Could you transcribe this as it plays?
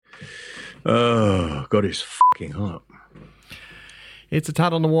Oh, God, it's fucking hot. It's a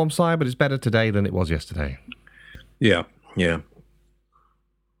tad on the warm side, but it's better today than it was yesterday. Yeah.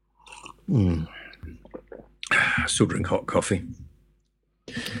 I still drink hot coffee.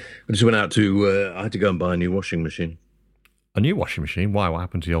 I just went out I had to go and buy a new washing machine. A new washing machine? Why? What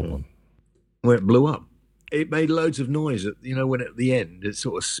happened to the old one? Well, it blew up. It made loads of noise. When at the end it's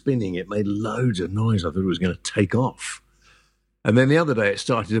sort of spinning, it made loads of noise. I thought it was going to take off. And then the other day it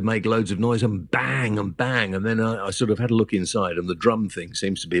started to make loads of noise and bang. And then I sort of had a look inside and the drum thing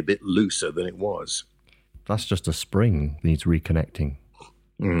seems to be a bit looser than it was. That's just a spring needs reconnecting.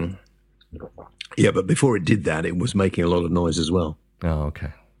 Mm. Yeah, but before it did that, it was making a lot of noise as well. Oh,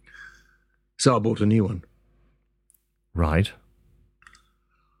 okay. So I bought a new one. Right.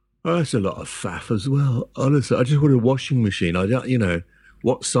 Oh, that's a lot of faff as well. Honestly, I just want a washing machine. I don't,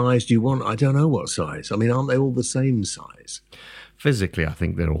 what size do you want? I don't know what size. I mean, aren't they all the same size? Physically, I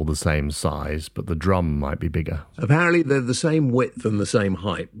think they're all the same size, but the drum might be bigger. Apparently, they're the same width and the same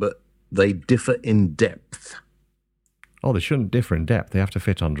height, but they differ in depth. Oh, they shouldn't differ in depth. They have to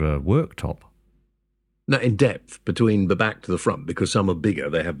fit under a worktop. No, in depth, between the back to the front, because some are bigger.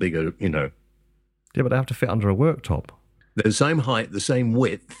 They have bigger, Yeah, but they have to fit under a worktop. They're the same height, the same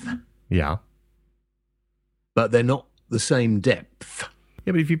width. Yeah. But they're not the same depth.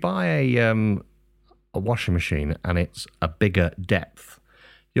 Yeah, but if you buy a washing machine and it's a bigger depth,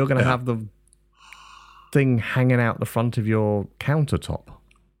 you're going to have the thing hanging out the front of your countertop.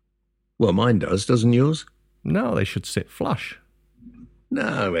 Well, mine does, doesn't yours? No, they should sit flush.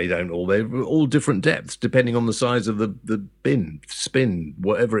 No, they don't all. They're all different depths, depending on the size of the spin,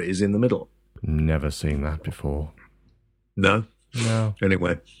 whatever it is in the middle. Never seen that before. No? No.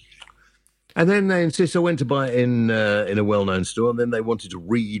 Anyway. And then they insist I went to buy it in a well-known store, and then they wanted to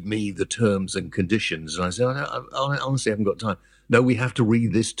read me the terms and conditions. And I said, I honestly haven't got time. No, we have to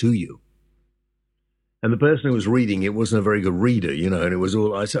read this to you. And the person who was reading it wasn't a very good reader, and it was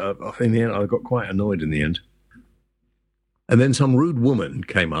all, in the end, I got quite annoyed in the end. And then some rude woman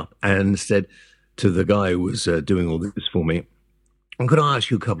came up and said to the guy who was doing all this for me, could I ask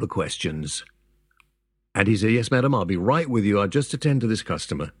you a couple of questions? And he said, yes, madam, I'll be right with you. I'll just attend to this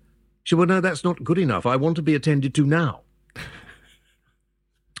customer. She said, well, no, that's not good enough. I want to be attended to now.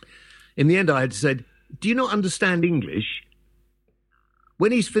 In the end, I had said, do you not understand English?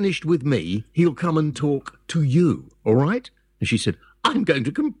 When he's finished with me, he'll come and talk to you, all right? And she said, I'm going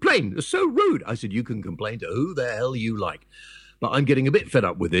to complain. It's so rude. I said, you can complain to who the hell you like. But I'm getting a bit fed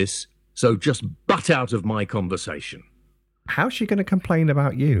up with this, so just butt out of my conversation. How's she going to complain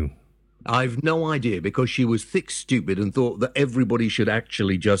about you? I've no idea, because she was thick stupid and thought that everybody should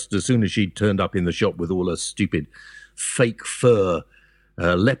actually just, as soon as she turned up in the shop with all her stupid fake fur,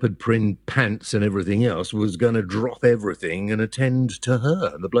 leopard print pants and everything else, was going to drop everything and attend to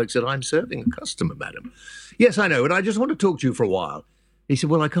her. And the bloke said, I'm serving a customer, madam. Yes, I know, and I just want to talk to you for a while. He said,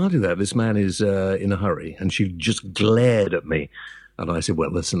 well, I can't do that. This man is in a hurry. And she just glared at me. And I said,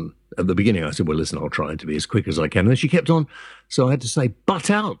 well, listen, at the beginning, I said, well, listen, I'll try to be as quick as I can. And then she kept on. So I had to say,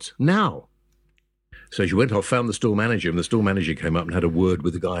 butt out now. So she went off, found the store manager, and the store manager came up and had a word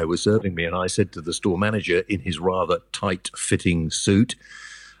with the guy who was serving me. And I said to the store manager, in his rather tight-fitting suit,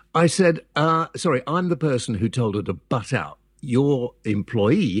 I said, sorry, I'm the person who told her to butt out. Your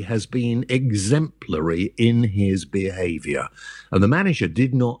employee has been exemplary in his behaviour. And the manager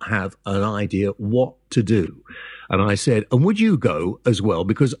did not have an idea what to do. And I said, and would you go as well?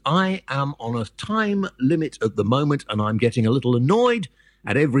 Because I am on a time limit at the moment and I'm getting a little annoyed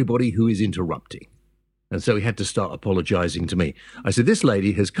at everybody who is interrupting. And so he had to start apologising to me. I said, this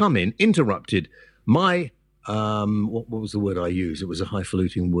lady has come in, interrupted my, what was the word I used? It was a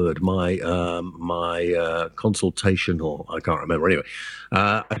highfalutin word, my consultation, or I can't remember. Anyway,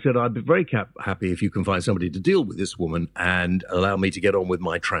 I said, I'd be very happy if you can find somebody to deal with this woman and allow me to get on with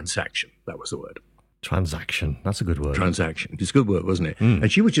my transaction. That was the word. Transaction. That's a good word. Transaction. It's a good word, wasn't it? Mm.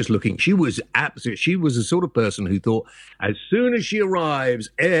 And she was just looking. She was the sort of person who thought as soon as she arrives,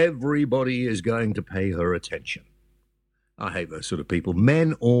 everybody is going to pay her attention. I hate those sort of people,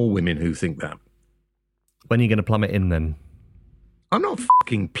 men or women, who think that. When are you going to plumb it in then? I'm not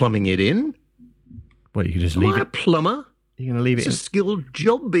fucking plumbing it in. What, you can just leave it? Am I a plumber? You're going to leave it in? It's a skilled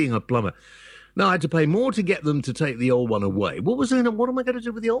job being a plumber. No, I had to pay more to get them to take the old one away. What am I going to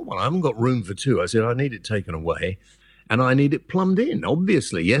do with the old one? I haven't got room for two. I said, I need it taken away and I need it plumbed in,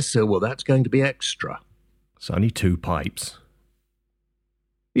 obviously. Yes, sir. Well, that's going to be extra. It's only 2 pipes.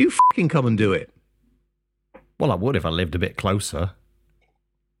 You fucking come and do it. Well, I would if I lived a bit closer.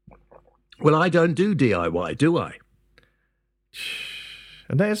 Well, I don't do DIY, do I?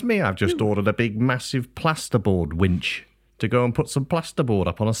 And there's me. I've just ordered a big, massive plasterboard winch to go and put some plasterboard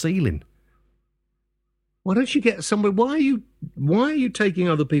up on a ceiling. Why don't you get somebody? Why are you taking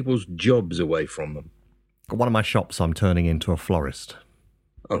other people's jobs away from them? One of my shops I'm turning into a florist.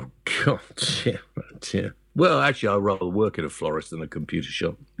 Oh, God, dear. Well, actually, I'd rather work at a florist than a computer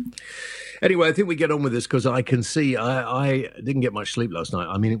shop. Anyway, I think we get on with this because I can see I didn't get much sleep last night.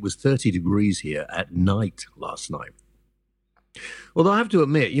 I mean, it was 30 degrees here at night last night. Although I have to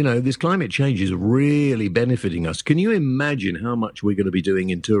admit, this climate change is really benefiting us. Can you imagine how much we're going to be doing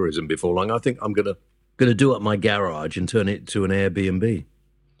in tourism before long? I think I'm going to do up my garage and turn it into an Airbnb.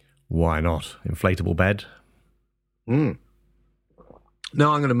 Why not? Inflatable bed? No,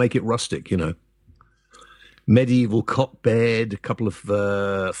 I'm going to make it rustic, Medieval cot bed, a couple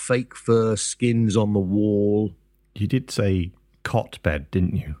of fake fur skins on the wall. You did say cot bed,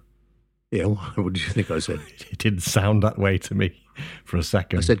 didn't you? Yeah, what do you think I said? It didn't sound that way to me for a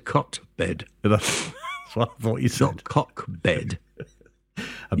second. I said cot bed. That's what I thought you said. Not cock bed.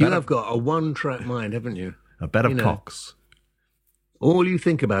 You have got a one-track mind, haven't you? A bed of cocks. All you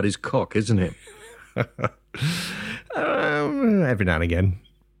think about is cock, isn't it? Every now and again.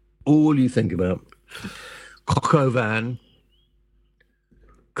 All you think about. Coq au vin,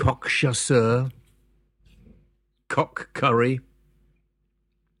 coq chasseur, cock curry.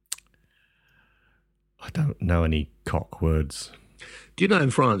 I don't know any cock words. Do you know in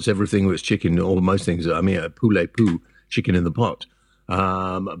France everything was chicken, or most things, poulet pou, chicken in the pot.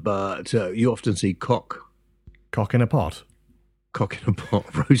 But you often see cock. Cock in a pot? Cock in a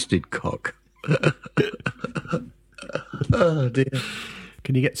pot, roasted cock. Oh, dear.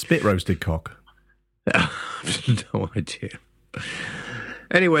 Can you get spit roasted cock? No idea.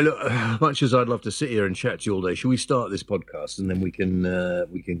 Anyway, look, much as I'd love to sit here and chat to you all day, shall we start this podcast and then we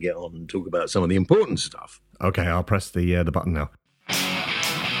can get on and talk about some of the important stuff? Okay, I'll press the button now.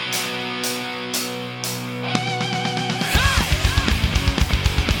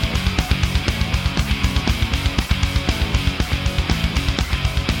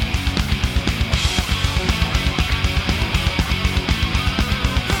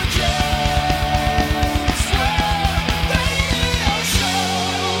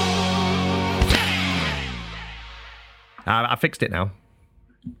 I fixed it now.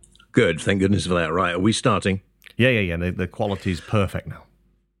 Good, thank goodness for that. Right, are we starting? Yeah. The quality's perfect now.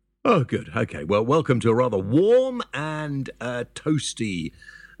 Oh, good. Okay, well, welcome to a rather warm and toasty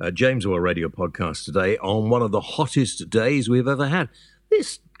James Orr Radio podcast today on one of the hottest days we've ever had.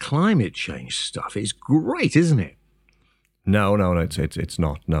 This climate change stuff is great, isn't it? No, it's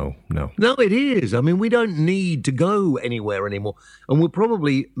not. No. No, it is. I mean, we don't need to go anywhere anymore, and we'll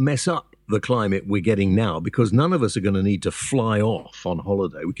probably mess up the climate we're getting now because none of us are going to need to fly off on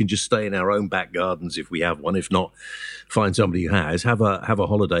holiday. We can just stay in our own back gardens if we have one. If not, find somebody who has. Have a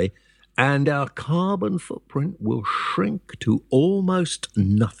holiday, and our carbon footprint will shrink to almost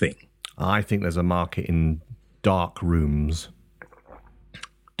nothing. I think there's a market in dark rooms.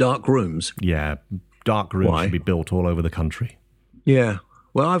 Dark rooms? Yeah, dark rooms Why? should be built all over the country. Yeah.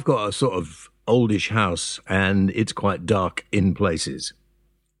 Well, I've got a sort of oldish house, and it's quite dark in places.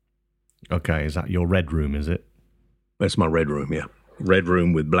 Okay, is that your red room, is it? That's my red room, yeah. Red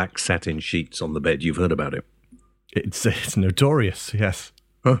room with black satin sheets on the bed. You've heard about it. It's notorious, yes.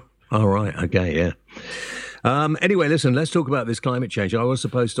 Oh, all right. Okay, yeah. Anyway, listen, let's talk about this climate change. I was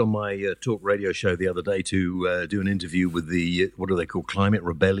supposed on my talk radio show the other day to do an interview with the, what are they called, Climate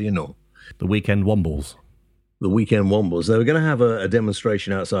Rebellion or? The Weekend Wombles. The Weekend Wombles. They were going to have a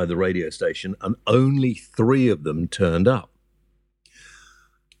demonstration outside the radio station, and only 3 of them turned up.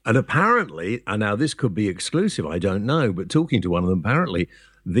 And apparently, and now this could be exclusive, I don't know, but talking to one of them, apparently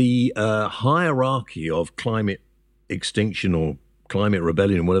the hierarchy of climate extinction or climate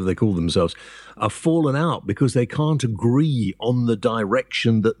rebellion, whatever they call themselves, are fallen out because they can't agree on the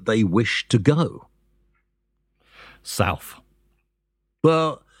direction that they wish to go. South.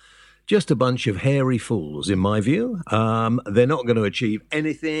 Well, just a bunch of hairy fools, in my view. They're not going to achieve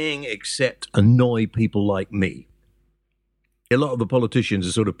anything except annoy people like me. A lot of the politicians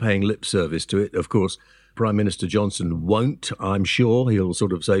are sort of paying lip service to it. Of course, Prime Minister Johnson won't, I'm sure. He'll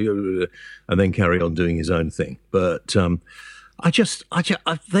sort of say, and then carry on doing his own thing. But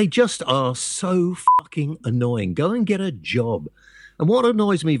they just are so fucking annoying. Go and get a job. And what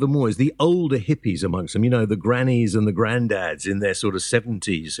annoys me even more is the older hippies amongst them, the grannies and the granddads in their sort of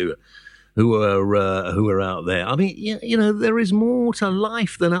 70s who are out there. I mean, there is more to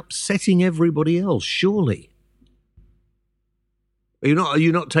life than upsetting everybody else, surely. Are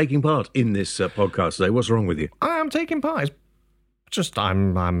you not taking part in this podcast today? What's wrong with you? I am taking part. It's just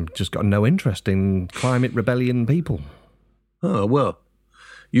I'm just got no interest in climate rebellion people. Oh, well,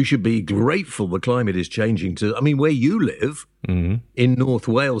 You should be grateful the climate is changing to, I mean, where you live in North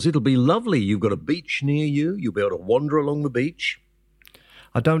Wales, it'll be lovely. You've got a beach near you. You'll be able to wander along the beach.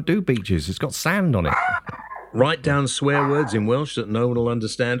 I don't do beaches. It's got sand on it. Write down swear words in Welsh that no one will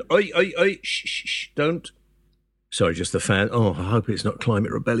understand. Oi, oi, oi, shh, shh, shh, don't. Sorry, just the fan. Oh, I hope it's not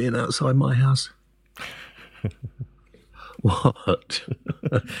climate rebellion outside my house. What?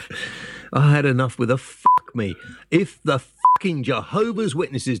 I had enough with a fuck me. If the fucking Jehovah's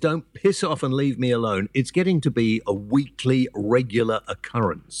Witnesses don't piss off and leave me alone, it's getting to be a weekly, regular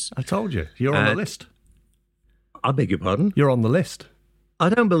occurrence. I told you. You're on the list. I beg your pardon? You're on the list. I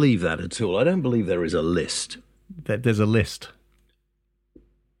don't believe that at all. I don't believe there is a list. There's a list.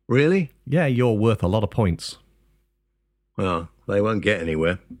 Really? Yeah, you're worth a lot of points. Well, they won't get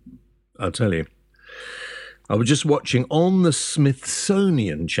anywhere. I'll tell you. I was just watching on the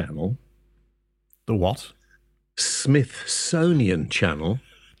Smithsonian Channel. The what? Smithsonian Channel.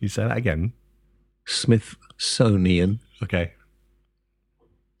 You say that again? Smithsonian. Okay.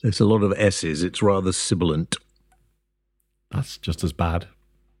 There's a lot of S's. It's rather sibilant. That's just as bad.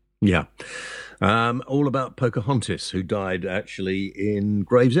 Yeah. All about Pocahontas, who died actually in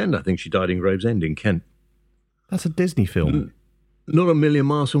Gravesend. I think she died in Gravesend in Kent. That's a Disney film. Not a million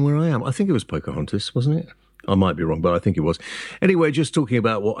miles from where I am. I think it was Pocahontas, wasn't it? I might be wrong, but I think it was. Anyway, just talking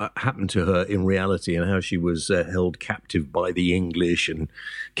about what happened to her in reality and how she was held captive by the English and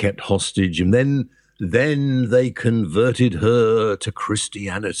kept hostage. And then they converted her to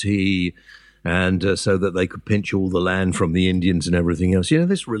Christianity, and so that they could pinch all the land from the Indians and everything else. You know,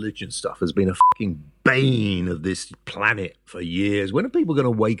 this religion stuff has been a fucking bane of this planet for years. When are people going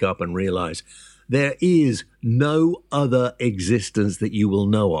to wake up and realize there is no other existence that you will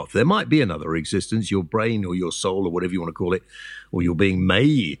know of? There might be another existence, your brain or your soul or whatever you want to call it, or your being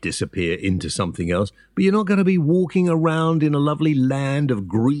may disappear into something else, but you're not going to be walking around in a lovely land of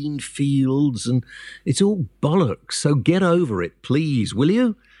green fields, and it's all bollocks. So get over it, please, will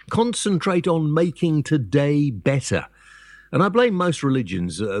you? Concentrate on making today better. And I blame most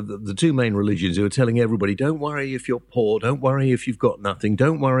religions, the two main religions, who are telling everybody, don't worry if you're poor, don't worry if you've got nothing,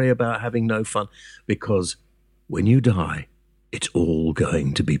 don't worry about having no fun, because when you die, it's all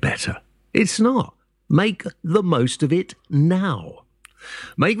going to be better. It's not. Make the most of it now.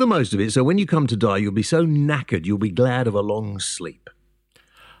 Make the most of it so when you come to die, you'll be so knackered, you'll be glad of a long sleep.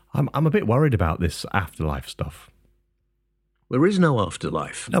 I'm a bit worried about this afterlife stuff. There is no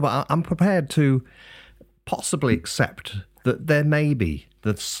afterlife. No, but I'm prepared to possibly accept that there may be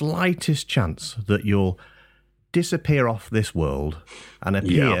the slightest chance that you'll disappear off this world and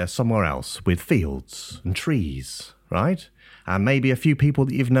appear somewhere else with fields and trees, right? And maybe a few people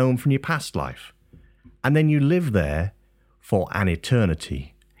that you've known from your past life. And then you live there for an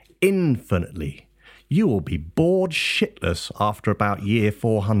eternity, infinitely. You will be bored shitless after about year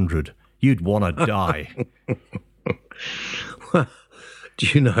 400. You'd want to die. Well, do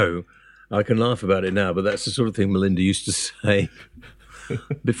you know, I can laugh about it now, but that's the sort of thing Melinda used to say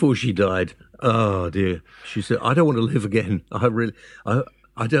before she died. Oh dear. She said, I don't want to live again. I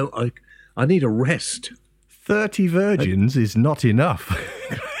need a rest. 30 virgins is not enough.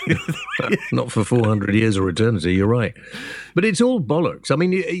 Not for 400 years or eternity, you're right. But it's all bollocks. I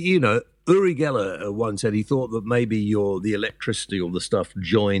mean, you know, Uri Geller once said he thought that maybe the electricity or the stuff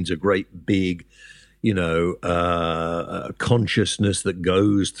joins a great big, you know, consciousness that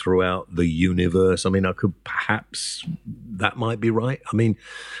goes throughout the universe. I mean, that might be right. I mean,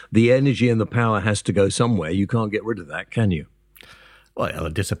 the energy and the power has to go somewhere. You can't get rid of that, can you? Well, it'll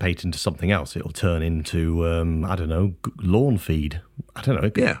dissipate into something else. It'll turn into, I don't know, lawn feed. I don't know.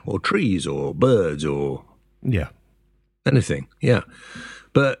 Yeah, or trees or birds or anything. Yeah.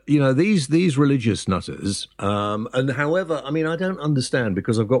 But, you know, these religious nutters, and however, I mean, I don't understand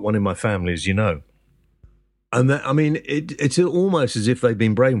because I've got one in my family, as you know. And that, I mean, it's almost as if they've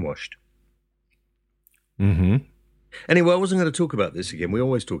been brainwashed. Mm-hmm. Anyway, I wasn't going to talk about this again. We're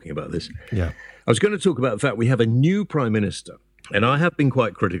always talking about this. Yeah. I was going to talk about the fact we have a new Prime Minister. And I have been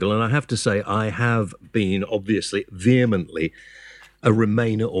quite critical. And I have to say, I have been obviously vehemently a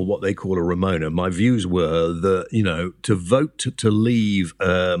Remainer, or what they call a Ramona. My views were that, you know, to vote to leave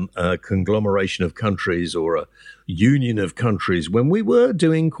a conglomeration of countries or a union of countries when we were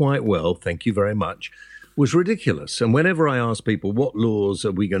doing quite well, thank you very much, was ridiculous. And whenever I ask people, what laws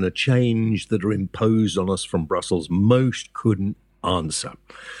are we going to change that are imposed on us from Brussels, most couldn't answer.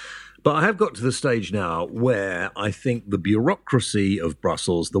 But I have got to the stage now where I think the bureaucracy of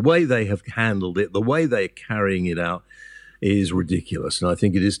Brussels, the way they have handled it, the way they're carrying it out, is ridiculous. And I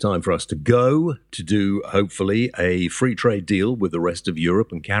think it is time for us to go to do, hopefully, a free trade deal with the rest of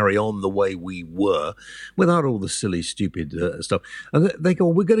Europe and carry on the way we were without all the silly, stupid stuff. And they go,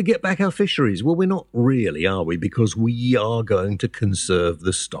 we're going to get back our fisheries. Well, we're not really, are we? Because we are going to conserve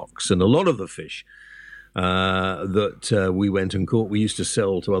the stocks. And a lot of the fish that we went and caught, we used to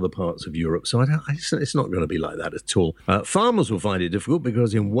sell to other parts of Europe. So it's not going to be like that at all. Farmers will find it difficult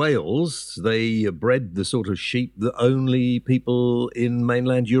because in Wales, they bred the sort of sheep that only people in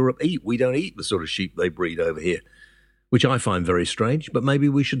mainland Europe eat. We don't eat the sort of sheep they breed over here, which I find very strange, but maybe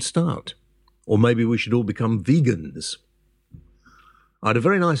we should start. Or maybe we should all become vegans. I had a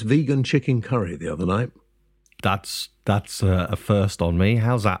very nice vegan chicken curry the other night. That's a first on me.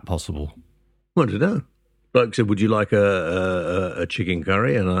 How's that possible? I don't know. Bloke said, would you like a chicken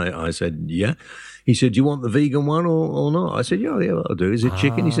curry? And I said, yeah. He said, do you want the vegan one or not? I said, yeah, I'll do. Is it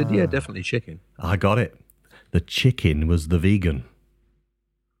chicken? He said, yeah, definitely chicken. I got it. The chicken was the vegan.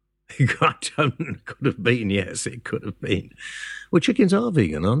 Could have been, yes, it could have been. Well, chickens are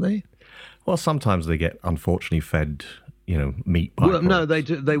vegan, aren't they? Well, sometimes they get, unfortunately, fed meat. Well, no,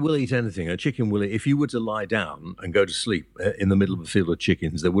 they will eat anything. A chicken will eat. If you were to lie down and go to sleep in the middle of a field of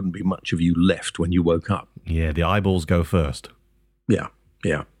chickens, there wouldn't be much of you left when you woke up. Yeah, the eyeballs go first. Yeah.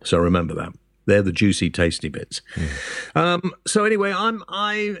 So remember that. They're the juicy, tasty bits. So anyway,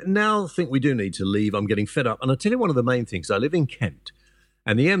 I now think we do need to leave. I'm getting fed up. And I'll tell you one of the main things. I live in Kent.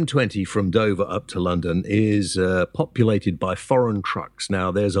 And the M20 from Dover up to London is populated by foreign trucks.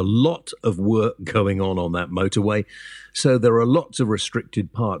 Now, there's a lot of work going on that motorway. So there are lots of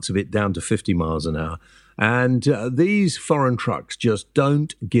restricted parts of it down to 50 miles an hour. And these foreign trucks just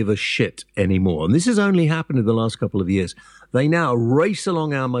don't give a shit anymore. And this has only happened in the last couple of years. They now race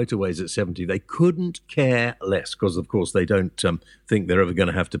along our motorways at 70. They couldn't care less because, of course, they don't think they're ever going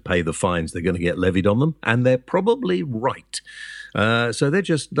to have to pay the fines they're going to get levied on them. And they're probably right. So they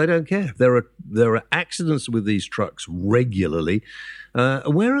don't care. There are accidents with these trucks regularly.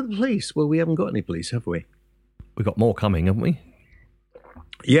 Where are the police? Well, we haven't got any police, have we? We've got more coming, haven't we?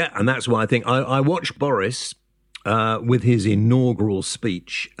 Yeah, and that's why I think I watched Boris with his inaugural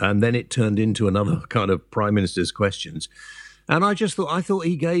speech, and then it turned into another kind of Prime Minister's questions. And I thought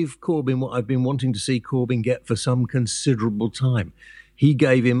he gave Corbyn what I've been wanting to see Corbyn get for some considerable time. He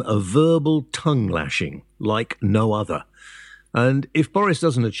gave him a verbal tongue lashing like no other. And if Boris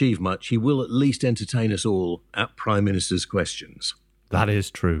doesn't achieve much, he will at least entertain us all at Prime Minister's questions. That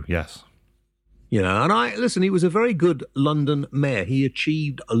is true, yes. And he was a very good London mayor. He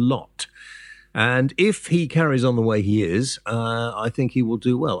achieved a lot. And if he carries on the way he is, I think he will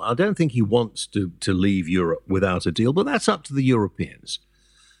do well. I don't think he wants to leave Europe without a deal, but that's up to the Europeans.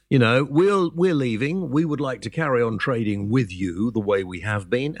 We're leaving. We would like to carry on trading with you the way we have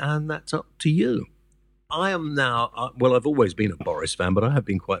been, and that's up to you. I am now, I've always been a Boris fan, but I have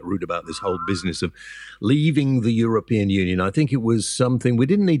been quite rude about this whole business of leaving the European Union. I think it was something, we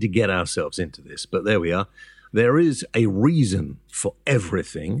didn't need to get ourselves into this, but there we are. There is a reason for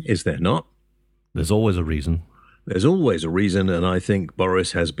everything, is there not? There's always a reason. There's always a reason, and I think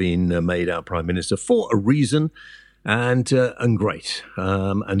Boris has been made our Prime Minister for a reason, and great.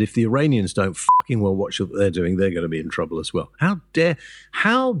 And if the Iranians don't fucking well watch what they're doing, they're going to be in trouble as well.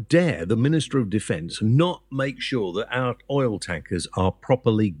 How dare the Minister of Defence not make sure that our oil tankers are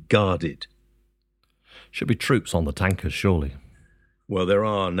properly guarded? Should be troops on the tankers, surely. Well, there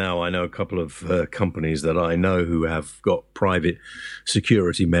are now, I know, a couple of companies that I know who have got private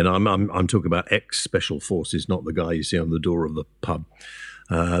security men. I'm talking about ex-special forces, not the guy you see on the door of the pub.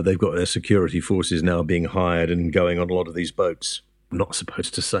 They've got their security forces now being hired and going on a lot of these boats. I'm not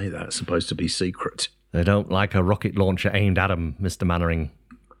supposed to say that. It's supposed to be secret. They don't like a rocket launcher aimed at them, Mr. Mannering.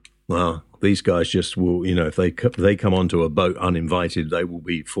 Well, these guys just will, if they come onto a boat uninvited, they will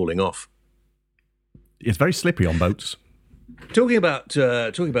be falling off. It's very slippery on boats. Talking about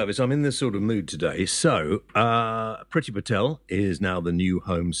this, I'm in this sort of mood today. So, Priti Patel is now the new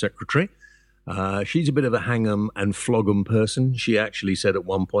Home Secretary. She's a bit of a hang 'em and flog 'em person. She actually said at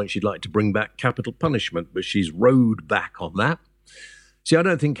one point she'd like to bring back capital punishment, but she's rode back on that. See, I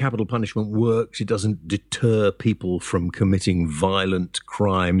don't think capital punishment works. It doesn't deter people from committing violent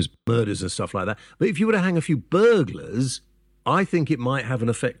crimes, murders and stuff like that. But if you were to hang a few burglars, I think it might have an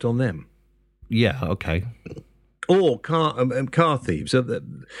effect on them. Yeah, okay. Or car thieves.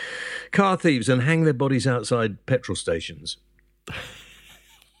 Car thieves and hang their bodies outside petrol stations.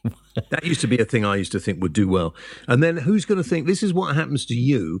 That used to be a thing I used to think would do well. And then who's going to think this is what happens to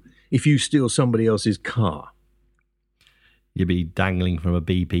you if you steal somebody else's car? You'd be dangling from a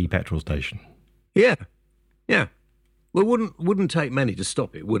BP petrol station. Yeah. Well, wouldn't take many to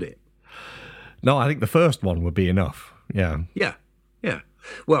stop it, would it? No, I think the first one would be enough. Yeah. Yeah, yeah.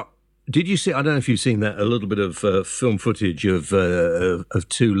 Well, did you see? I don't know if you've seen that. A little bit of film footage of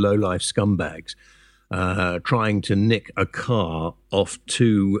two low-life scumbags trying to nick a car off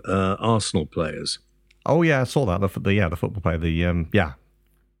two Arsenal players. Oh yeah, I saw that. The football player.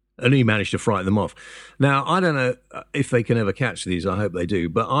 And he managed to frighten them off. Now, I don't know if they can ever catch these. I hope they do.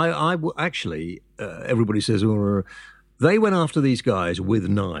 But actually, everybody says, they went after these guys with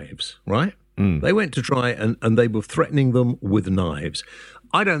knives, right? They went to try and they were threatening them with knives.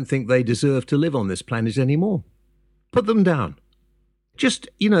 I don't think they deserve to live on this planet anymore. Put them down. Just,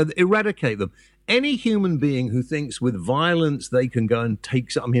 eradicate them. Any human being who thinks with violence they can go and take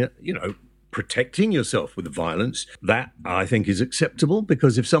something, protecting yourself with violence, that I think is acceptable,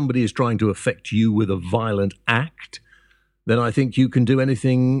 because if somebody is trying to affect you with a violent act, then I think you can do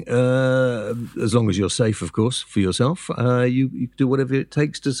anything, as long as you're safe, of course, for yourself. You do whatever it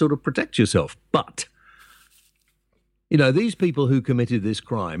takes to sort of protect yourself. But, these people who committed this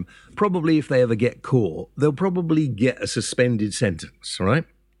crime, probably if they ever get caught, they'll probably get a suspended sentence, right?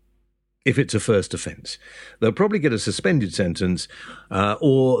 If it's a first offence. They'll probably get a suspended sentence,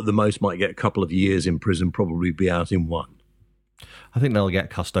 or the most might get a couple of years in prison, probably be out in one. I think they'll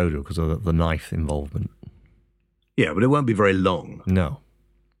get custodial because of the knife involvement. Yeah, but it won't be very long. No.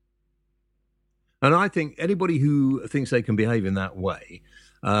 And I think anybody who thinks they can behave in that way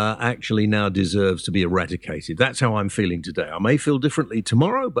actually now deserves to be eradicated. That's how I'm feeling today. I may feel differently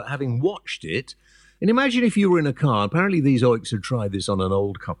tomorrow, but having watched it, and imagine if you were in a car, apparently these oiks had tried this on an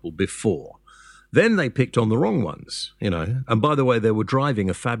old couple before. Then they picked on the wrong ones, And by the way, they were driving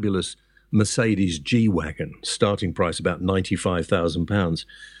a fabulous Mercedes G-Wagon, starting price about £95,000.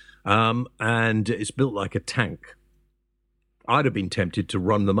 And it's built like a tank. I'd have been tempted to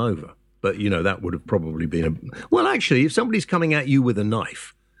run them over. But, that would have probably been well, actually, if somebody's coming at you with a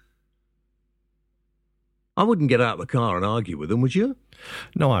knife, I wouldn't get out of the car and argue with them, would you?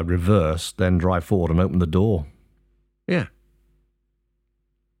 No, I'd reverse, then drive forward and open the door. Yeah.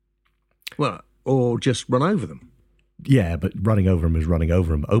 Well, or just run over them. Yeah, but running over them is running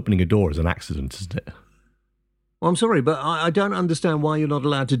over them. Opening a door is an accident, isn't it? Well, I'm sorry, but I don't understand why you're not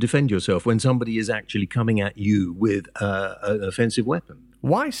allowed to defend yourself when somebody is actually coming at you with an offensive weapon.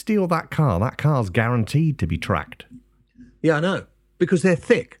 Why steal that car? That car's guaranteed to be tracked. Yeah, I know, because they're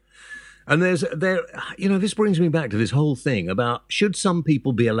thick. And this brings me back to this whole thing about, should some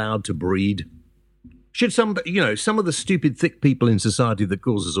people be allowed to breed? Should some of the stupid, thick people in society that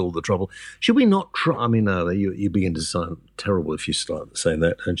causes all the trouble, should we not try? I mean, no, you begin to sound terrible if you start saying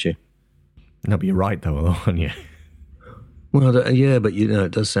that, don't you? No, but you're right, though, aren't you? Well, yeah, but,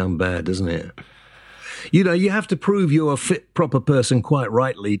 it does sound bad, doesn't it? You have to prove you're a fit, proper person quite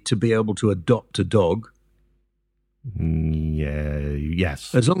rightly to be able to adopt a dog. Yeah,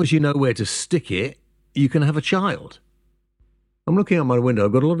 yes. As long as you know where to stick it, you can have a child. I'm looking out my window.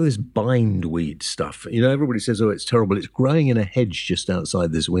 I've got a lot of this bindweed stuff. Everybody says, it's terrible. It's growing in a hedge just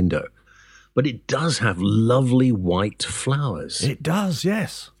outside this window. But it does have lovely white flowers. It does,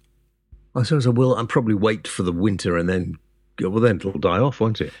 yes. I suppose I will. I'll probably wait for the winter and then go. Well, then it'll die off,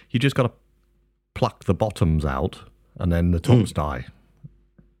 won't it? You just got to pluck the bottoms out and then the tops die.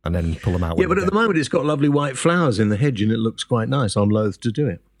 And then pull them out. Yeah, but at the moment it's got lovely white flowers in the hedge and it looks quite nice. I'm loath to do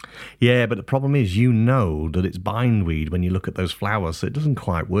it. Yeah, but the problem is that it's bindweed when you look at those flowers, so it doesn't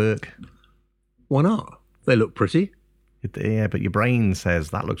quite work. Why not? They look pretty. Yeah, but your brain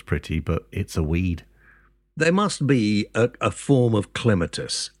says that looks pretty, but it's a weed. There must be a form of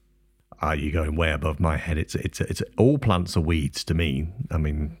clematis. You're going way above my head. It's all plants are weeds to me. I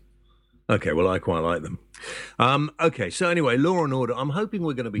mean... Okay, well, I quite like them. Okay, so anyway, law and order. I'm hoping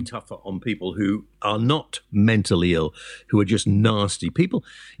we're going to be tougher on people who are not mentally ill, who are just nasty people.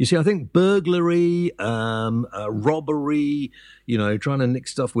 You see, I think burglary, robbery, trying to nick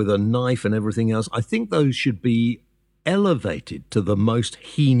stuff with a knife and everything else, I think those should be elevated to the most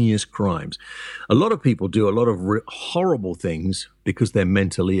heinous crimes. A lot of people do a lot of horrible things because they're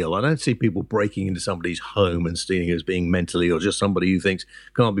mentally ill. I don't see people breaking into somebody's home and stealing as being mentally ill, just somebody who thinks,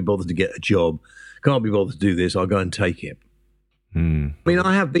 can't be bothered to get a job, can't be bothered to do this, I'll go and take it. I mean,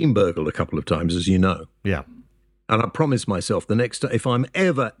 I have been burgled a couple of times, as you know. Yeah. And I promise myself the next time, if I'm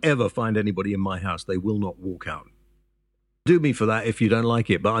ever find anybody in my house, they will not walk out. Do me for that if you don't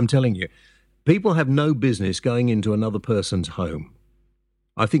like it, but I'm telling you, people have no business going into another person's home.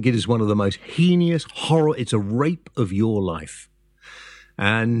 I think it is one of the most heinous horror. It's a rape of your life.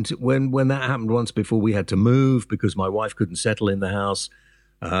 And when that happened once before, we had to move because my wife couldn't settle in the house.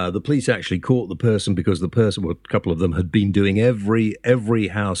 The police actually caught the person because a couple of them had been doing every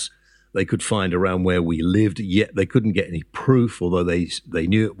house they could find around where we lived, yet they couldn't get any proof, although they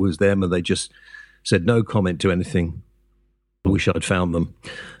knew it was them, and they just said no comment to anything. I wish I'd found them.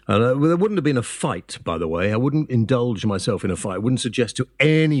 And there wouldn't have been a fight, by the way. I wouldn't indulge myself in a fight. I wouldn't suggest to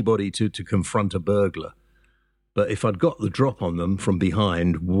anybody to confront a burglar. But if I'd got the drop on them from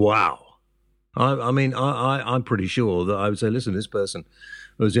behind, wow. I'm pretty sure that I would say, listen, this person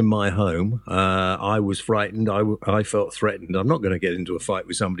was in my home. I was frightened. I felt threatened. I'm not going to get into a fight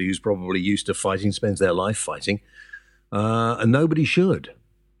with somebody who's probably used to fighting, spends their life fighting. And nobody should.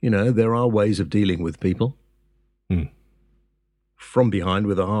 You know, there are ways of dealing with people. From behind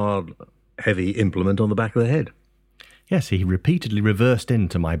with a hard, heavy implement on the back of the head. Yes, he repeatedly reversed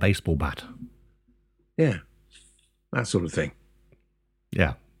into my baseball bat. Yeah, that sort of thing.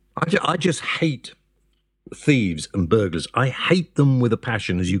 Yeah. I just hate thieves and burglars. I hate them with a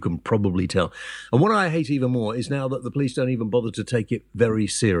passion, as you can probably tell. And what I hate even more is now that the police don't even bother to take it very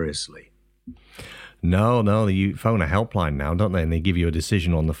seriously. No, you phone a helpline now, don't they? And they give you a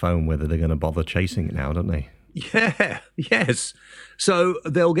decision on the phone whether they're going to bother chasing it now, don't they? Yeah, yes. So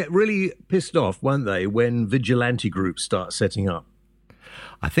they'll get really pissed off, won't they, when vigilante groups start setting up?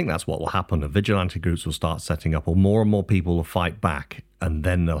 I think that's what will happen. The vigilante groups will start setting up, or more and more people will fight back, and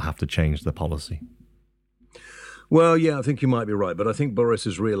then they'll have to change the policy. Well, yeah, I think you might be right, but I think Boris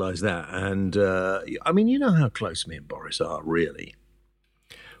has realised that. And, I mean, you know how close me and Boris are, really.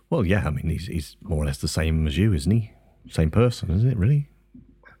 Well, yeah, I mean, he's more or less the same as you, isn't he? Same person, isn't it, really?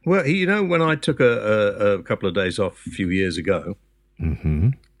 Well, you know, when I took a couple of days off a few years ago,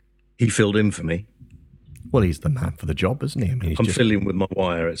 he filled in for me. Well, he's the man for the job, isn't he? I mean, I'm filling with my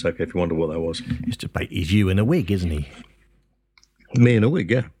wire. It's okay if you wonder what that was. He's you in a wig, isn't he? Me in a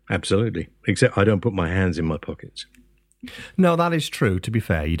wig, yeah, absolutely. Except I don't put my hands in my pockets. No, that is true. To be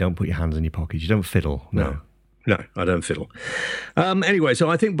fair, you don't put your hands in your pockets. You don't fiddle. No, I don't fiddle. Anyway, so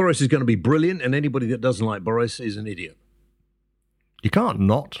I think Boris is going to be brilliant, and anybody that doesn't like Boris is an idiot. You can't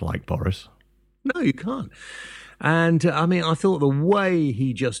not like Boris. No, you can't. And, I mean, I thought the way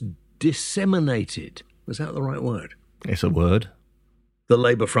he just disseminated, was that the right word? It's a word. The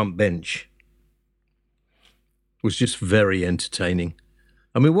Labour front bench was just very entertaining.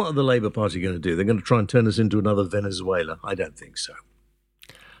 I mean, what are the Labour Party going to do? They're going to try and turn us into another Venezuela? I don't think so.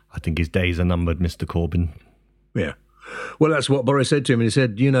 I think his days are numbered, Mr. Corbyn. Yeah. Well, that's what Boris said to him. And he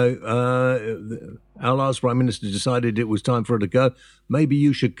said, you know, our last Prime Minister decided it was time for her to go. Maybe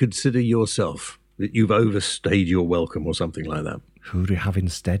you should consider yourself that you've overstayed your welcome or something like that. Who do you have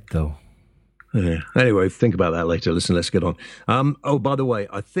instead, though? Yeah. Anyway, think about that later. Listen, let's get on. Oh, by the way,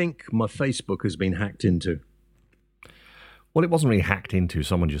 I think my Facebook has been hacked into. Well, it wasn't really hacked into.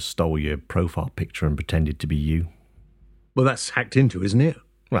 Someone just stole your profile picture and pretended to be you. Well, that's hacked into, isn't it?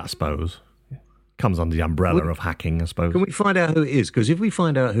 Well, I suppose. Comes under the umbrella of hacking, I suppose. Can we find out who it is? Because if we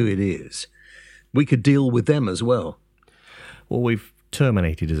find out who it is, we could deal with them as well. Well, we've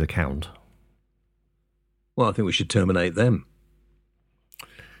terminated his account. Well, I think we should terminate them.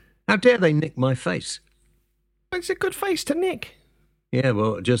 How dare they nick my face? It's a good face to nick. Yeah,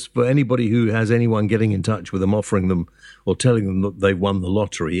 well, just for anybody who has anyone getting in touch with them, offering them or telling them that they've won the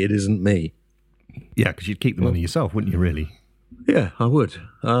lottery, it isn't me. Yeah, because you'd keep the money yourself, wouldn't you, really? Yeah, I would.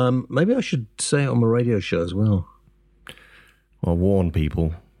 Maybe I should say it on my radio show as well. Well, warn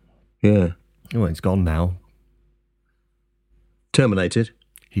people. Yeah. Oh, it's gone now. Terminated?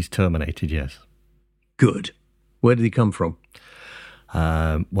 He's terminated, yes. Good. Where did he come from?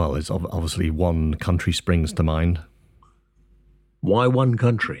 Well, there's obviously one country springs to mind. Why one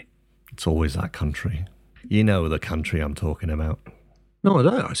country? It's always that country. You know the country I'm talking about. No, I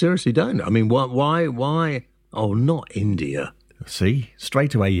don't. I seriously don't. I mean, why? Oh, not India. See?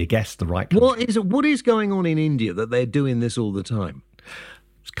 Straight away you guessed the right country. What is going on in India that they're doing this all the time?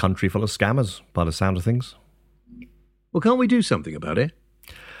 It's a country full of scammers, by the sound of things. Well, can't we do something about it?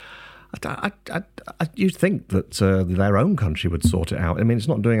 You'd think that their own country would sort it out. I mean, it's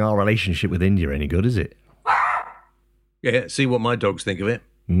not doing our relationship with India any good, is it? Yeah, see what my dogs think of it.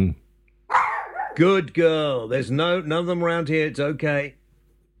 Mm. Good girl. There's none of them around here. It's okay.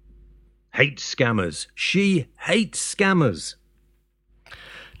 Hates scammers. She hates scammers.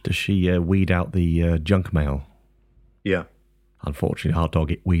 Does she weed out the junk mail? Yeah. Unfortunately, our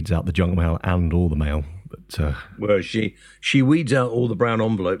dog, it weeds out the junk mail and all the mail. But well, she weeds out all the brown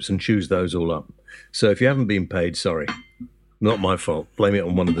envelopes and chews those all up. So if you haven't been paid, sorry. Not my fault. Blame it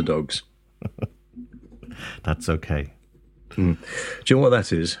on one of the dogs. That's okay. Mm. Do you know what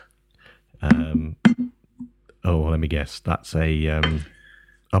that is? Let me guess. That's a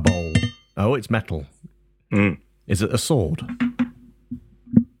bowl. Oh, it's metal. Mm. Is it a sword?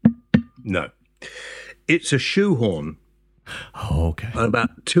 No. It's a shoehorn. Oh, okay.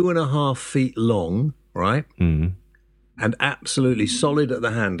 About 2.5 feet long, right? Mm. And absolutely solid at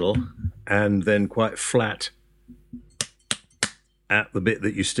the handle, and then quite flat at the bit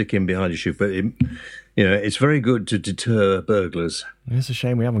that you stick in behind your shoe, but it's very good to deter burglars. It's a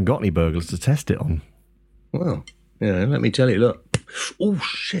shame we haven't got any burglars to test it on. Well, let me tell you, look. Oh,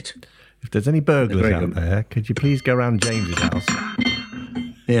 shit. If there's any burglars out there, could you please go around James's house?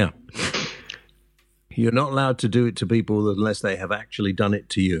 Yeah. You're not allowed to do it to people unless they have actually done it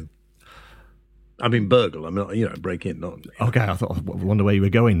to you. I mean, burgle. I'm not, break in. Not. Okay, I wonder where you were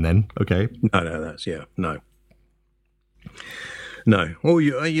going then. Okay. No, no. No. Oh,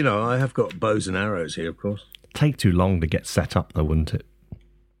 I have got bows and arrows here, of course. Take too long to get set up, though, wouldn't it?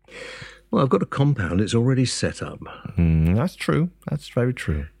 Well, I've got a compound. It's already set up. That's true. That's very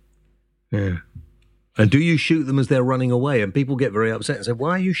true. Yeah. And do you shoot them as they're running away? And people get very upset and say,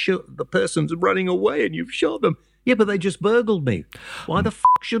 why are you shoot? The person's running away and you've shot them. Yeah, but they just burgled me. Why the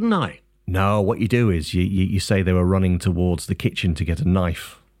shouldn't I? No, what you do is you say they were running towards the kitchen to get a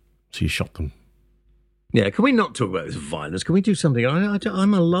knife. So you shot them. Yeah, can we not talk about this violence? Can we do something?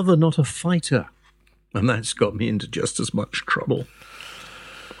 I'm a lover, not a fighter. And that's got me into just as much trouble.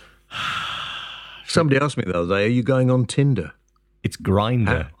 Somebody asked me the other day, are you going on Tinder? It's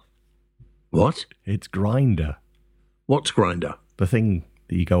Grindr. What? It's Grindr. What's Grindr? The thing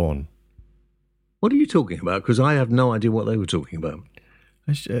that you go on. What are you talking about? Because I have no idea what they were talking about.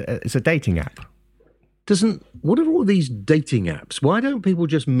 It's a dating app. What are all these dating apps? Why don't people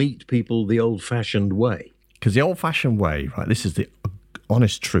just meet people the old-fashioned way? Because the old-fashioned way, right, this is the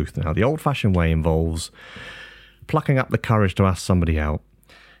honest truth now. The old-fashioned way involves plucking up the courage to ask somebody out,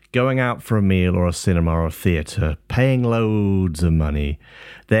 going out for a meal or a cinema or a theatre, paying loads of money,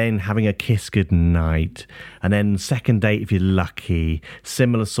 then having a kiss goodnight, and then second date if you're lucky,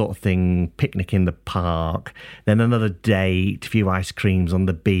 similar sort of thing, picnic in the park, then another date, a few ice creams on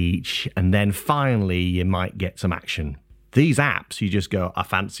the beach, and then finally you might get some action. These apps, you just go, I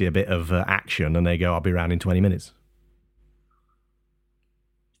fancy a bit of action, and they go, I'll be around in 20 minutes.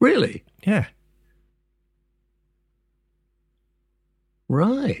 Really? Yeah.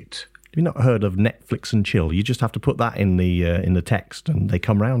 Right. Have you not heard of Netflix and chill? You just have to put that in the text and they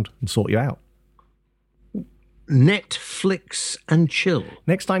come round and sort you out. Netflix and chill?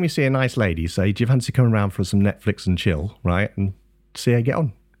 Next time you see a nice lady, say, do you fancy coming round for some Netflix and chill, right? And see how you get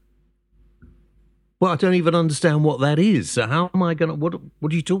on. Well, I don't even understand what that is. So how am I going to...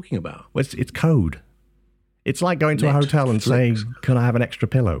 What are you talking about? Well, it's code. It's like going to a hotel and saying, can I have an extra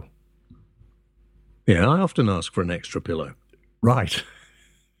pillow? Yeah, I often ask for an extra pillow. Right.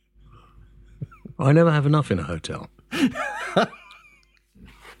 I never have enough in a hotel.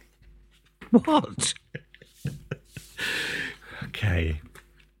 What? Okay.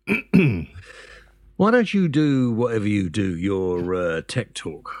 Why don't you do whatever you do, your tech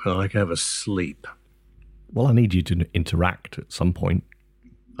talk? I can have a sleep. Well, I need you to interact at some point.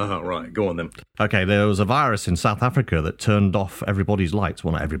 Oh, right. Go on then. Okay, there was a virus in South Africa that turned off everybody's lights.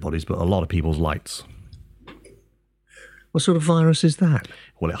 Well, not everybody's, but a lot of people's lights. What sort of virus is that?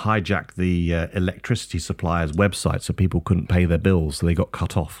 Well, it hijacked the electricity supplier's website so people couldn't pay their bills, so they got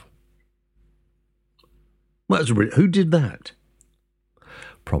cut off. Well, who did that?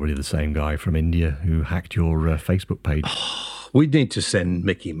 Probably the same guy from India who hacked your Facebook page. We need to send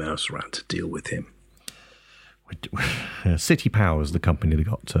Mickey Mouse around to deal with him. City Power's the company that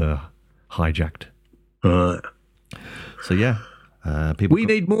got hijacked. Right. So, yeah. We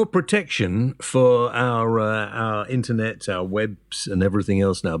need more protection for our internet, our webs and everything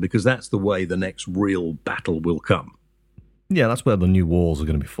else now, because that's the way the next real battle will come. Yeah, that's where the new wars are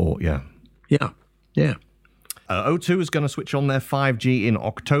going to be fought, yeah. Yeah. O2 is going to switch on their 5G in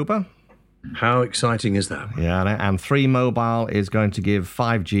October. How exciting is that? Yeah, and 3 Mobile is going to give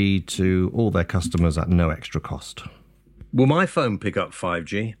 5G to all their customers at no extra cost. Will my phone pick up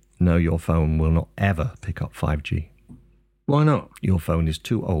 5G? No, your phone will not ever pick up 5G. Why not? Your phone is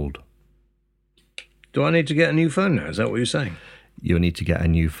too old. Do I need to get a new phone now? Is that what you're saying? You'll need to get a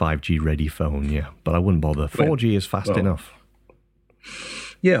new 5G ready phone, yeah. But I wouldn't bother. 4G is fast enough.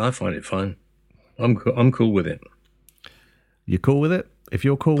 Yeah, I find it fine. I'm cool with it. You're cool with it? If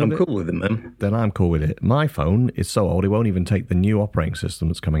you're cool with it... I'm cool with it, man. Then I'm cool with it. My phone is so old, it won't even take the new operating system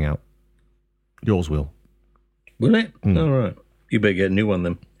that's coming out. Yours will. Will it? All right. You better get a new one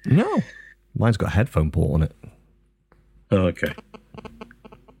then. No. Mine's got a headphone port on it. Oh, okay.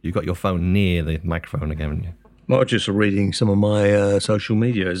 You've got your phone near the microphone again, haven't you? Well, just reading some of my social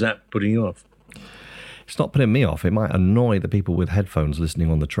media. Is that putting you off? It's not putting me off. It might annoy the people with headphones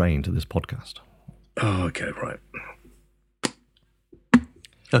listening on the train to this podcast. Oh, okay, right.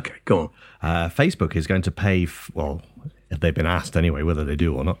 Okay, go on. Facebook is going to pay, they've been asked anyway, whether they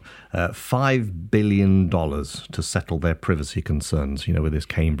do or not, $5 billion to settle their privacy concerns, with this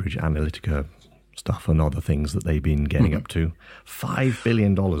Cambridge Analytica stuff and other things that they've been getting up to. $5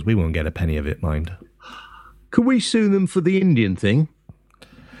 billion. We won't get a penny of it, mind. Could we sue them for the Indian thing?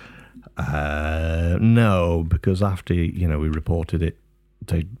 No, because after, we reported it,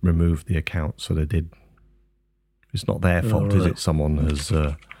 they removed the account, so they did. It's not their fault, is it? Someone has...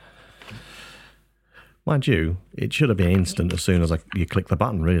 Mind you, it should have been instant as soon as you click the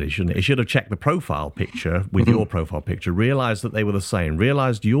button, really, shouldn't it? It should have checked the profile picture with your profile picture, realised that they were the same,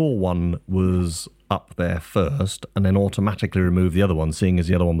 realised your one was up there first, and then automatically remove the other one, seeing as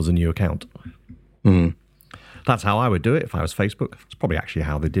the other one was a new account. That's how I would do it if I was Facebook. It's probably actually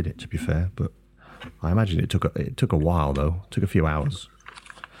how they did it, to be fair, but I imagine it took a while, though. It took a few hours.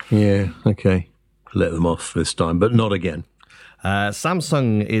 Yeah, okay. Let them off this time, but not again.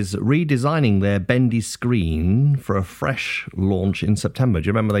 Samsung is redesigning their bendy screen for a fresh launch in September. Do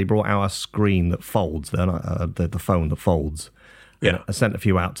you remember they brought out a screen that folds, the phone that folds? Yeah. I sent a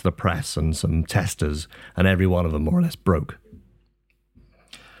few out to the press and some testers, and every one of them more or less broke.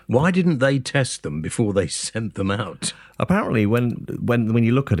 Why didn't they test them before they sent them out? Apparently, when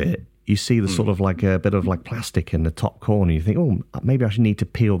you look at it, you see the sort of like a bit of like plastic in the top corner. You think, oh, maybe I should need to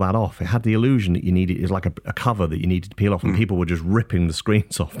peel that off. It had the illusion that you needed, it was like a cover that you needed to peel off, and people were just ripping the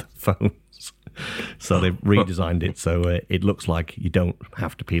screens off the phones. So they've redesigned it so it looks like you don't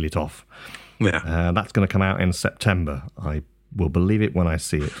have to peel it off. Yeah, that's going to come out in September. I will believe it when I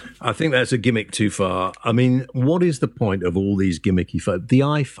see it. I think that's a gimmick too far. I mean, what is the point of all these gimmicky phones? The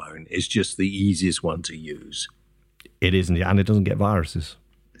iPhone is just the easiest one to use. It isn't, and it doesn't get viruses.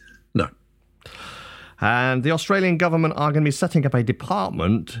 No. And the Australian government are going to be setting up a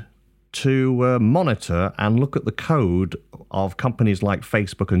department to monitor and look at the code of companies like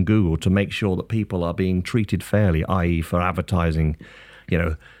Facebook and Google to make sure that people are being treated fairly, i.e. for advertising,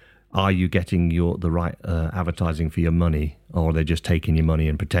 are you getting the right advertising for your money, or are they just taking your money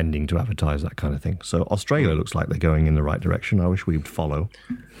and pretending to advertise, that kind of thing? So Australia looks like they're going in the right direction. I wish we would follow.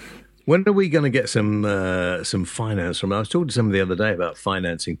 When are we going to get some finance from? I was talking to somebody the other day about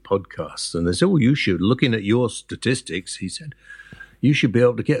financing podcasts, and they said, you should. Looking at your statistics, he said, you should be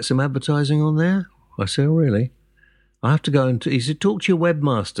able to get some advertising on there. I said, oh, really? I have to go and... He said, talk to your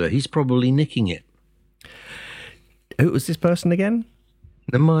webmaster. He's probably nicking it. Who was this person again?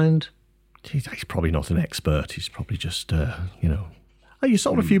 Never mind. He's probably not an expert. He's probably just, Oh, you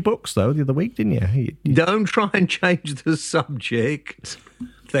sold a few books, though, the other week, didn't you? Don't try and change the subject.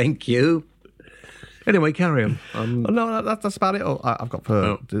 Thank you. Anyway, carry on. No, that's about it. I've got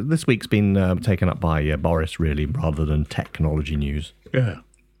this week's been taken up by Boris, really, rather than technology news. Yeah.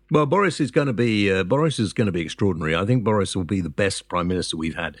 Well, Boris is going to be extraordinary. I think Boris will be the best Prime Minister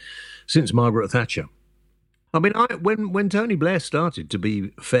we've had since Margaret Thatcher. I mean, when Tony Blair started, to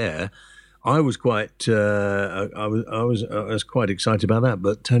be fair, I was quite I was quite excited about that.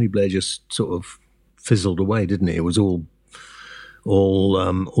 But Tony Blair just sort of fizzled away, didn't he? It was all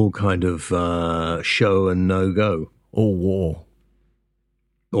kind of show and no go. All war.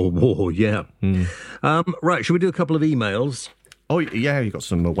 All war, yeah. Right, shall we do a couple of emails? Oh, yeah, you got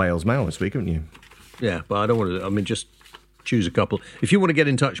some Wales Mail this week, haven't you? Yeah, but I don't want to... I mean, just choose a couple. If you want to get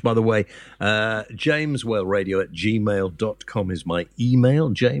in touch, by the way, jameswhaleradio@gmail.com is my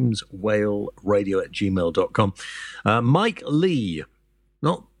email, jameswhaleradio@gmail.com. Mike Lee.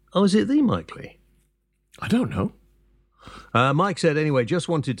 Is it the Mike Lee? I don't know. Mike said, anyway, just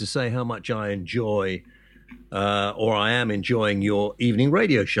wanted to say how much I enjoy, or I am enjoying your evening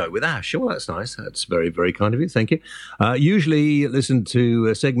radio show with Ash. Well, that's nice. That's very, very kind of you. Thank you. Usually listen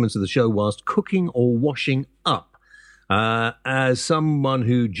to segments of the show whilst cooking or washing up. As someone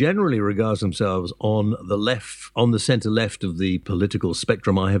who generally regards themselves on the centre left of the political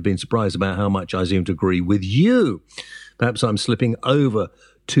spectrum, I have been surprised about how much I seem to agree with you. Perhaps I'm slipping over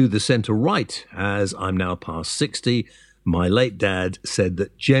to the centre right, as I'm now past 60. My late dad said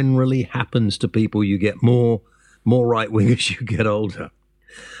that generally happens to people. You get more right-wing as you get older.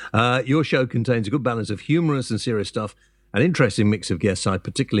 Your show contains a good balance of humorous and serious stuff, an interesting mix of guests. I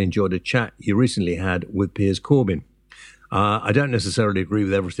particularly enjoyed a chat you recently had with Piers Corbyn. I don't necessarily agree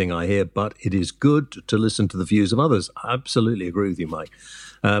with everything I hear, but it is good to listen to the views of others. I absolutely agree with you, Mike.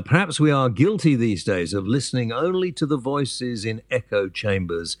 Perhaps we are guilty these days of listening only to the voices in echo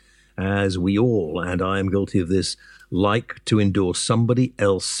chambers, as we all, and I am guilty of this, like to endorse somebody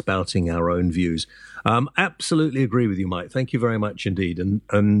else spouting our own views. Absolutely agree with you, Mike. Thank you very much indeed.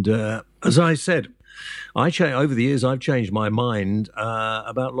 And as I said, over the years, I've changed my mind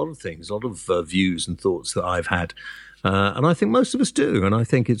about a lot of things, a lot of views and thoughts that I've had. And I think most of us do. And I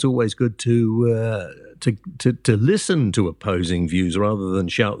think it's always good to listen to opposing views rather than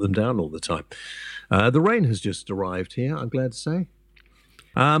shout them down all the time. The rain has just arrived here, I'm glad to say.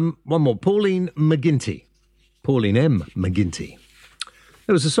 One more. Pauline McGinty. Pauline M. McGinty.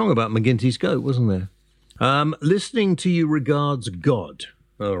 There was a song about McGinty's goat, wasn't there? Listening to you regards God.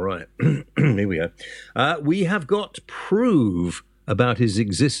 All right. Here we go. We have got proof about his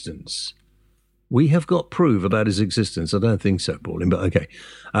existence. We have got proof about his existence. I don't think so, Pauline, but okay.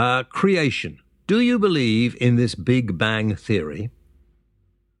 Creation. Do you believe in this Big Bang theory?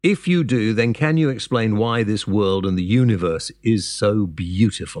 If you do, then can you explain why this world and the universe is so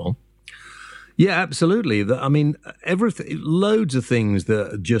beautiful? Yeah, absolutely. I mean, everything, loads of things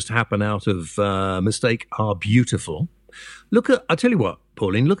that just happen out of mistake are beautiful. I'll tell you what,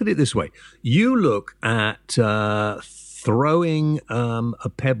 Pauline, look at it this way. You look at throwing a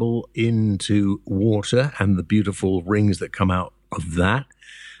pebble into water and the beautiful rings that come out of that.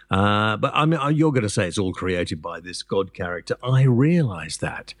 But I mean, you're going to say it's all created by this God character. I realize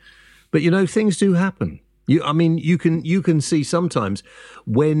that. But, things do happen. You can see sometimes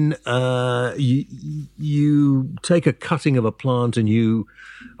when you take a cutting of a plant and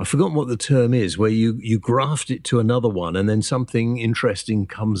I've forgotten what the term is, where you graft it to another one and then something interesting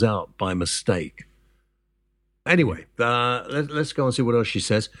comes out by mistake. Anyway, let's go and see what else she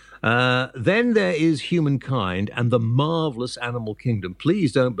says. Then there is humankind and the marvelous animal kingdom.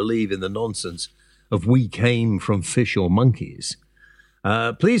 Please don't believe in the nonsense of we came from fish or monkeys.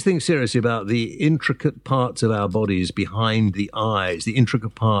 Please think seriously about the intricate parts of our bodies behind the eyes, the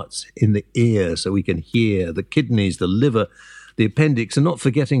intricate parts in the ear so we can hear, the kidneys, the liver, the appendix, and not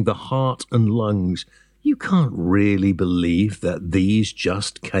forgetting the heart and lungs. You can't really believe that these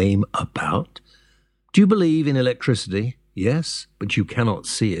just came about. Do you believe in electricity? Yes, but you cannot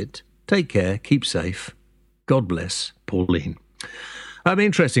see it. Take care, keep safe. God bless, Pauline.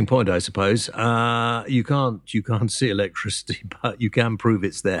 Interesting point, I suppose. You can't see electricity, but you can prove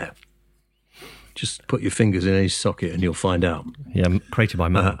it's there. Just put your fingers in any socket and you'll find out. Yeah, created by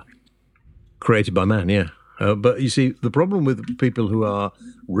man. Created by man, yeah. But you see, the problem with people who are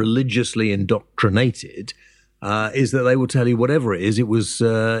religiously indoctrinated is that they will tell you whatever it is.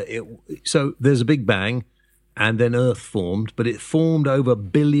 So there's a Big Bang, and then Earth formed, but it formed over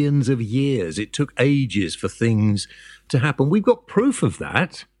billions of years. It took ages for things to happen. We've got proof of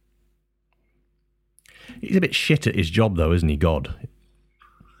that. He's a bit shit at his job, though, isn't he, God?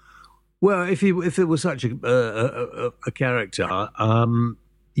 Well, if it was such a character,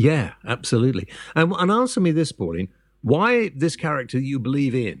 yeah, absolutely. And answer me this, Pauline: why this character you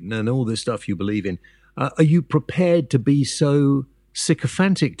believe in and all this stuff you believe in? Are you prepared to be so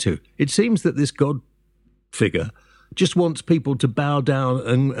sycophantic to? It seems that this God figure just wants people to bow down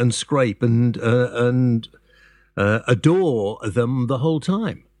and scrape and adore them the whole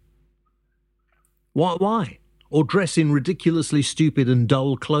time. Why? Or dress in ridiculously stupid and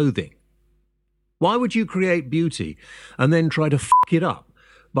dull clothing. Why would you create beauty and then try to fuck it up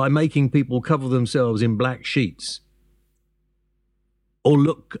by making people cover themselves in black sheets or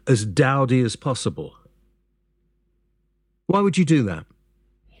look as dowdy as possible? Why would you do that?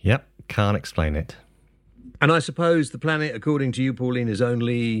 Yep, can't explain it. And I suppose the planet, according to you, Pauline, is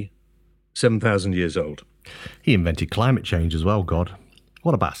only 7,000 years old. He invented climate change as well, God.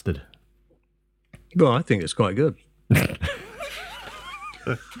 What a bastard. Well, I think it's quite good.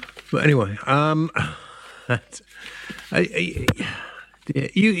 But anyway,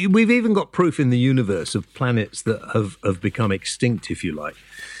 we've even got proof in the universe of planets that have become extinct, if you like.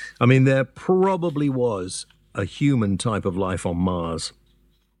 I mean, there probably was a human type of life on Mars.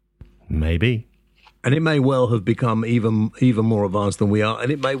 Maybe. And it may well have become even more advanced than we are, and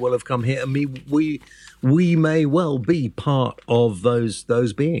it may well have come here. And we may well be part of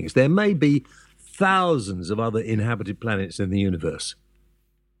those beings. There may be thousands of other inhabited planets in the universe.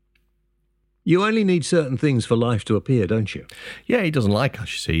 You only need certain things for life to appear, don't you? Yeah, he doesn't like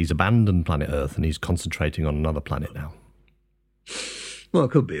us, you see. He's abandoned planet Earth and he's concentrating on another planet now. Well,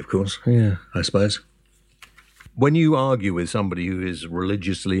 it could be, of course. Yeah, I suppose. When you argue with somebody who is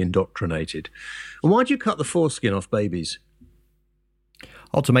religiously indoctrinated, why do you cut the foreskin off babies?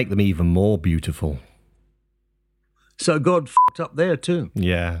 Oh, to make them even more beautiful. So God f***ed up there too.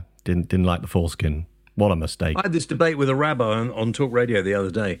 Yeah, didn't like the foreskin. What a mistake. I had this debate with a rabbi on Talk Radio the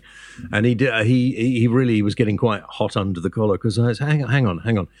other day, and he really was getting quite hot under the collar because I said, hang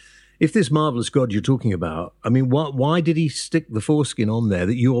on. If this marvelous God you're talking about, I mean, why did he stick the foreskin on there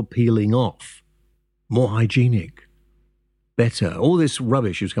that you're peeling off? More hygienic, better, all this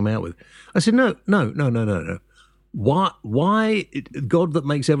rubbish he was coming out with. I said, no. Why God that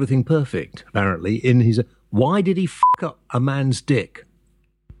makes everything perfect, apparently, why did he fuck up a man's dick?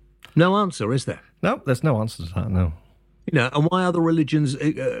 No answer, is there? No, there's no answer to that, no. And why other religions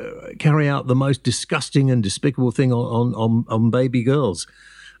carry out the most disgusting and despicable thing on baby girls,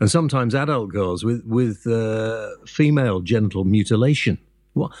 and sometimes adult girls with female genital mutilation.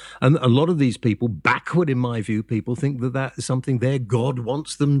 Well, and a lot of these people, backward in my view, people think that is something their God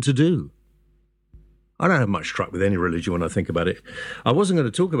wants them to do. I don't have much truck with any religion when I think about it. I wasn't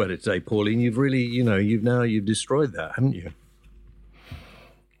going to talk about it today, Pauline. You've really, you've destroyed that, haven't you?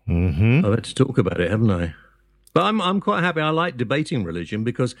 Mm-hmm. I've had to talk about it, haven't I? But I'm quite happy. I like debating religion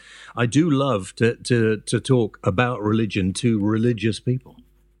because I do love to talk about religion to religious people.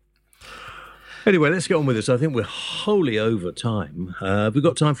 Anyway, let's get on with this. I think we're wholly over time. Have we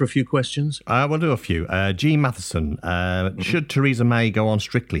got time for a few questions? We'll do a few. G. Matheson, should Theresa May go on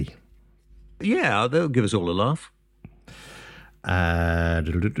Strictly? Yeah, they'll give us all a laugh.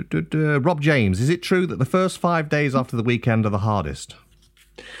 Rob James, is it true that the first 5 days after the weekend are the hardest?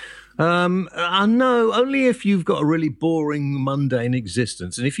 No, only if you've got a really boring, mundane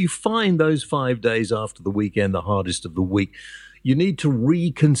existence. And if you find those 5 days after the weekend the hardest of the week, you need to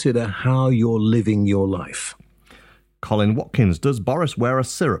reconsider how you're living your life. Colin Watkins, does Boris wear a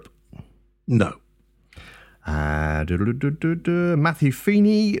syrup? No. Matthew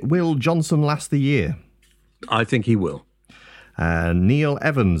Feeney, will Johnson last the year? I think he will. Neil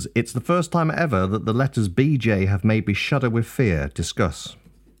Evans, it's the first time ever that the letters BJ have made me shudder with fear. Discuss.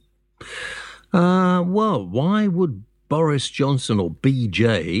 Well, why would Boris Johnson or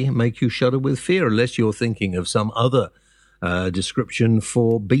BJ make you shudder with fear unless you're thinking of some other description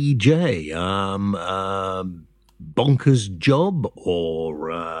for BJ? Bonkers job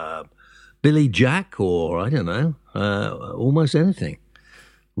or Billy Jack or I don't know, almost anything.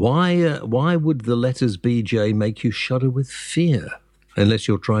 Why would the letters BJ make you shudder with fear unless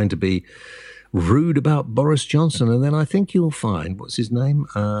you're trying to be rude about Boris Johnson? And then I think you'll find, what's his name?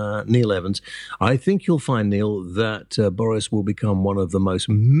 Neil Evans. I think you'll find, Neil, that Boris will become one of the most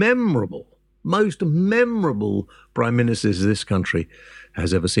memorable prime ministers this country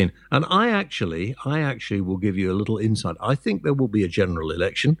has ever seen. And I actually will give you a little insight. I think there will be a general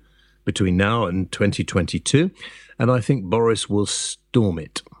election between now and 2022, and I think Boris will storm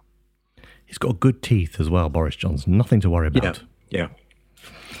it. He's got good teeth as well, Boris Johnson. Nothing to worry about. Yeah.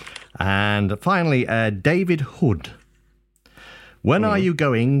 And finally, David Hood. When are you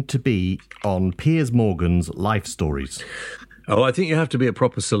going to be on Piers Morgan's Life Stories? Oh, I think you have to be a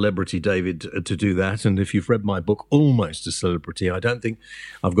proper celebrity, David, to do that. And if you've read my book, Almost a Celebrity, I don't think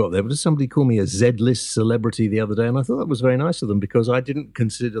I've got there. But somebody called me a Z-list celebrity the other day, and I thought that was very nice of them because I didn't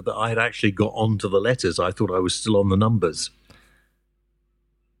consider that I had actually got onto the letters. I thought I was still on the numbers.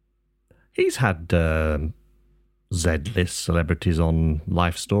 He's had Z-list celebrities on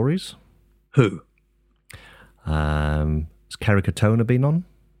Life Stories. Who? Has Kerry Katona been on?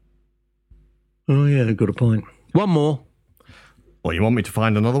 Oh, yeah, got a point. One more. Well, you want me to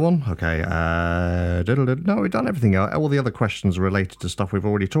find another one? Okay. No, we've done everything. All the other questions are related to stuff we've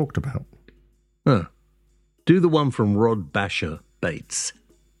already talked about. Huh. Do the one from Rod Basher Bates.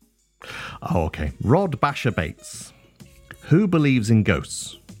 Oh, okay. Rod Basher Bates. Who believes in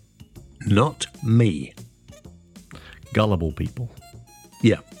ghosts? Not me. Gullible people.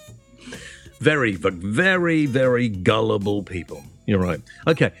 Yeah. Very, very, very gullible people. You're right.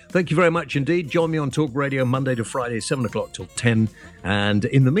 Okay, thank you very much indeed. Join me on Talk Radio Monday to Friday, 7 o'clock till 10. And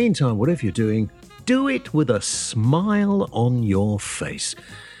in the meantime, whatever you're doing, do it with a smile on your face.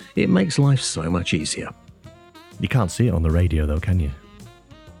 It makes life so much easier. You can't see it on the radio, though, can you?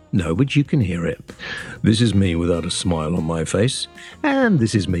 No, but you can hear it. This is me without a smile on my face. And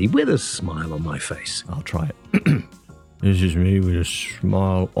this is me with a smile on my face. I'll try it. This is me with a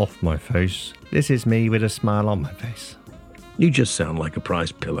smile off my face. This is me with a smile on my face. You just sound like a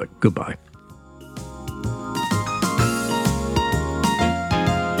prize pillar. Goodbye.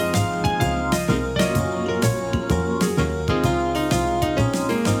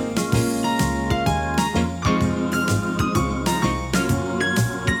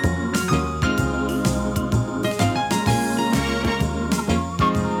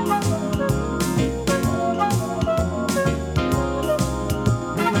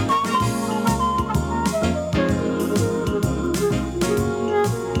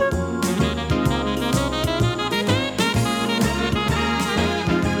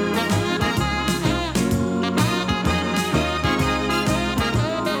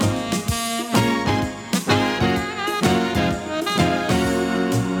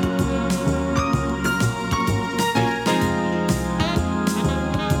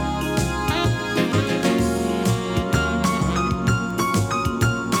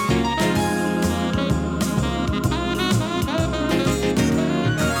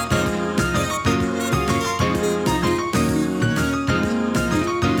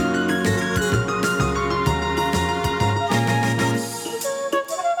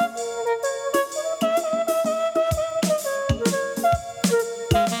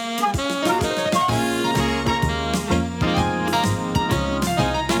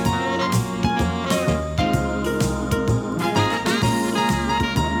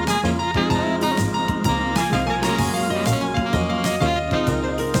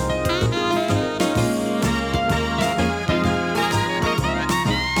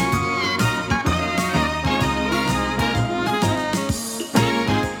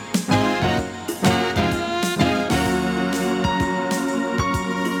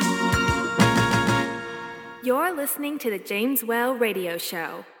 to the James Whale Radio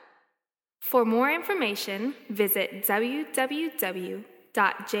Show. For more information, visit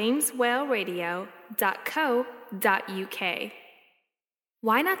www.jameswhaleradio.co.uk.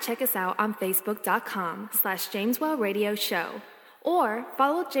 Why not check us out on Facebook.com/James Whale Radio Show, or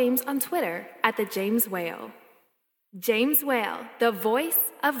follow James on Twitter @The James Whale. James Whale, the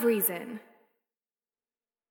voice of reason.